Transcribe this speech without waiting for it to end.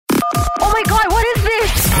my god, what is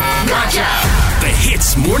this? The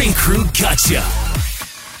Hits Morning Crew Gotcha.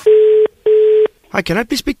 Hi, can I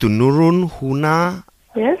please speak to Nurun Huna?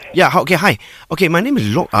 Yes? Yeah, okay, hi. Okay, my name is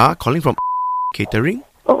Lok calling from catering.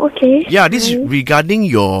 Oh, okay. Yeah, this is regarding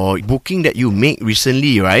your booking that you made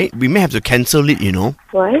recently, right? We may have to cancel it,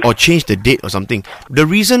 Why? or change the date or something. The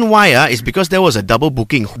reason why is because there was a double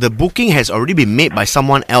booking. The booking has already been made by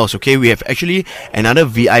someone else, okay? We have actually another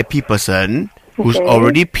VIP person who's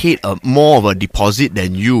already paid more of a deposit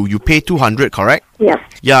than you. You pay 200, correct? Yeah.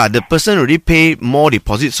 Yeah, the person already paid more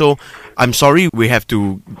deposit, so I'm sorry we have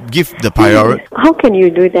to give the priority. How can you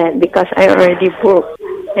do that? Because I already booked.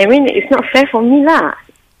 I mean, it's not fair for me lah.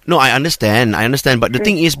 No, I understand, but the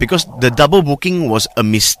thing is, because the double booking was a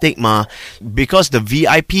mistake, because the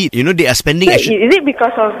VIP, they are spending... So is it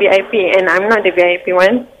because of VIP and I'm not the VIP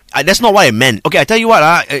one? That's not what I meant. Okay, I tell you what,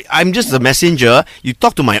 I'm just the messenger. You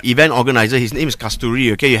talk to my event organizer. His name is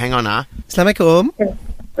Kasturi, okay? You hang on, Assalamualaikum.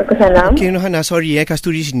 Waalaikumsalam. Okay, Nohana, sorry,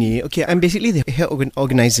 Kasturi sini. Okay, I'm basically the head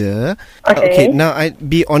organizer. Okay. Now I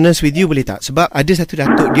be honest with you, boleh tak? Sebab ada satu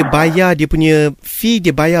datuk, dia bayar dia punya fee,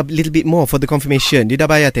 dia bayar a little bit more for the confirmation. Dia dah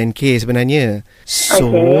bayar 10k sebenarnya.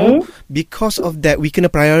 So, because of that, we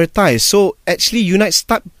kena prioritise. So, actually, you nak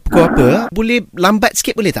start pukul apa? Boleh lambat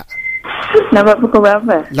sikit, boleh tak? Lambat pukul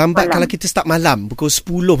berapa? Lambat malam. Kalau kita start malam, pukul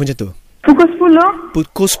 10 macam tu. Pukul 10?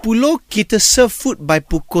 Pukul 10, kita serve food by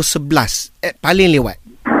pukul 11. Paling lewat.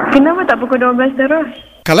 Kenapa tak pukul 12 terus?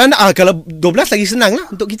 Kalau 12 lagi senang lah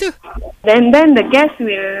untuk kita. Then the guests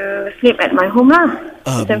will sleep at my home lah.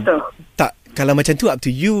 Macam tu. Tak, kalau macam tu up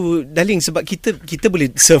to you, darling. Sebab kita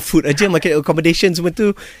boleh serve food aja. Market accommodation semua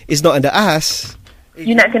tu is not under us.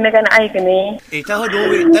 You nak kenakan I ke ni? Tell her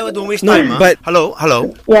don't waste time. But Hello?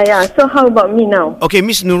 Yeah. So how about me now? Okay,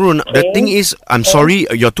 Miss Nurun, the thing is, I'm sorry,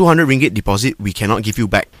 your 200 ringgit deposit, we cannot give you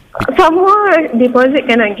back. Some more deposit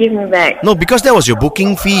cannot give me back. No, because that was your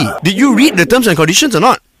booking fee. Did you read the terms and conditions or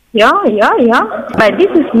not? Yeah. But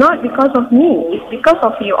this is not because of me. It's because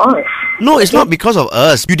of you all. No, it's not because of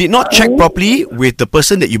us. You did not check properly with the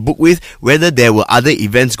person that you booked with whether there were other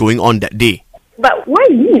events going on that day. But why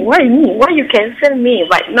me? Why you cancel me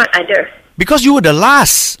but not others? Because you were the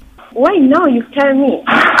last. Why now you tell me?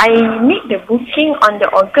 I made the booking on the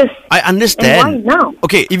August. I understand. And why now?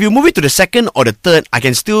 Okay, if you move it to the second or the third, I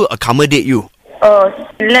can still accommodate you.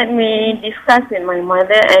 Let me discuss with my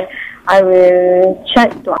mother and I will chat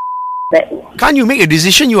to back. Can't you make a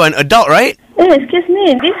decision? You are an adult, right? Hey, excuse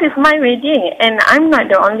me, this is my wedding and I'm not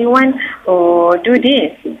the only one who do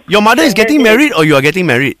this. Your mother is getting married or you are getting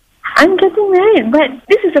married? I'm getting married, but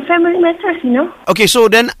this is a family matter, Okay, so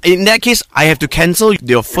then, in that case, I have to cancel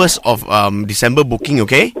your 1st of December booking,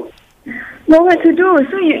 okay? No, what to do?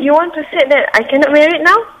 So you want to say that I cannot marry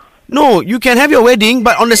now? No, you can have your wedding,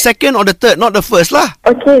 but on the 2nd or the 3rd, not the 1st lah.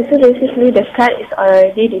 Okay, so basically the card is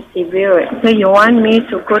already distributed. So you want me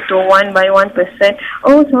to go to one by one person?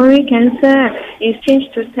 Oh, sorry, cancel. It's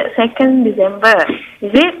changed to 2nd December.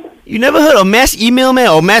 Is it? You never heard of mass email,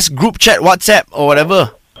 or mass group chat, WhatsApp, or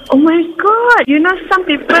whatever? Oh my God! Some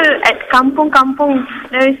people at kampung,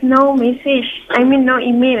 there is no message. I mean, no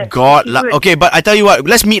email. God, okay, but I tell you what,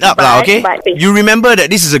 let's meet up lah, okay? You remember that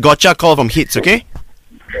this is a gotcha call from Hits, okay?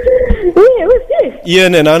 Wait, what's this?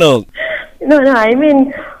 Ian and Arnold. No, I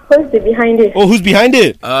mean, who's behind it? Oh, who's behind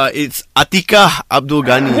it? It's Atikah Abdul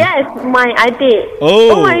Ghani. Yes, my adik.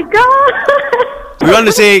 Oh my God! We want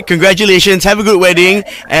to say congratulations, have a good wedding,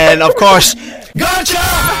 and of course, Gotcha!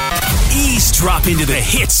 Eavesdrop into the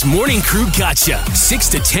Hits Morning Crew Gotcha. 6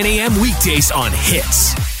 to 10 a.m. weekdays on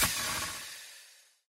Hits.